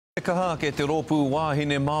E kaha ke te rōpū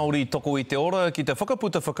wāhine Māori toko i te ora ki te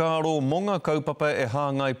whakaputa whakaaro mō ngā kaupapa e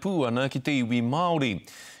hāngai pū ana ki te iwi Māori.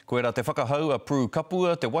 Koe rā te whakahau a Prue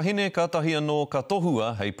Kapua, te wahine kātahi anō ka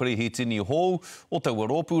tohua hei pirihitini hou o taua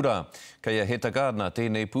rōpū rā. Kei a Heta Gardner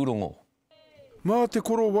tēnei pūrongo. Mā te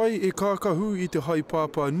koro wai e kākahu i te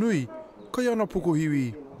haipāpā nui, kai ana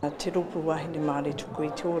pokohiwi. Te rōpū wāhine Māori toko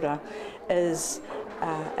i te ora is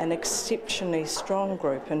an exceptionally strong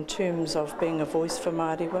group in terms of being a voice for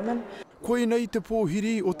Māori women. Koe nei te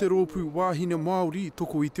pōhiri o te rōpū wāhine Māori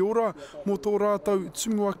toko i te ora mō tō rātau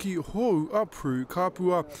tumuaki hou a Prue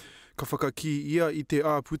Kapua. Ka whakaki ia i te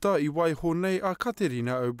āputa i waiho nei a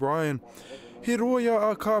Katerina O'Brien. He roa ia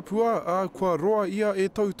a Kapua a kua roa ia e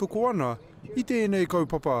tau toko ana i tēnei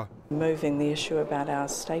kaupapa. Moving the issue about our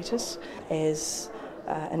status as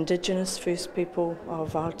Indigenous First People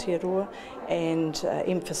of Aotearoa and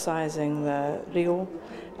emphasising the reo,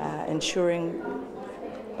 ensuring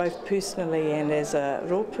both personally and as a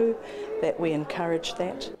rōpū that we encourage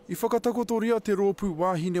that. I whakatakotoria te rōpū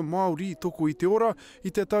wāhine Māori toko i te ora i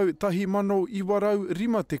te tau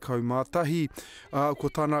 1951. Ko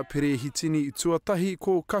tāna perehitini i tuatahi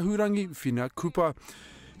ko kahurangi whina kupa.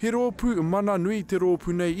 He rōpū mana nui te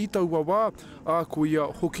rōpū nei i taua wā, a ko ia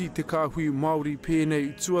hoki te kāhui Māori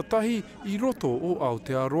pēnei tuatahi i roto o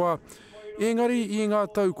Aotearoa. Engari i ngā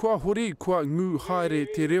tau kua hori kua ngū haere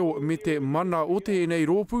te reo me te mana o tēnei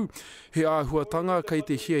rōpū, he āhuatanga kei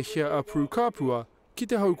te hia a Prue Kapua ki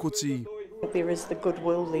te haukoti. There is the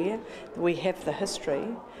goodwill there, we have the history,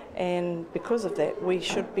 and because of that we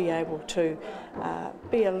should be able to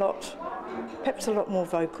be perhaps a lot more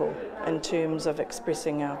vocal in terms of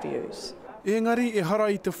expressing our views. Engari e hara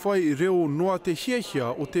I te whai reo noa te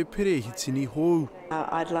hia o te perehitini hou.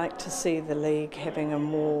 I'd like to see the League having a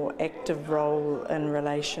more active role in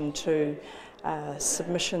relation to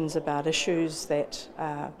submissions about issues that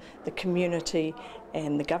the community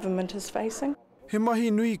and the government is facing. He mahi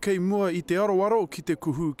nui kei mua I te aroaro ki te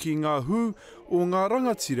kuhu ki ngā hū o ngā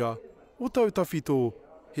rangatira o tau tawhito.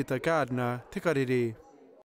 Heta Gardner, te Karere.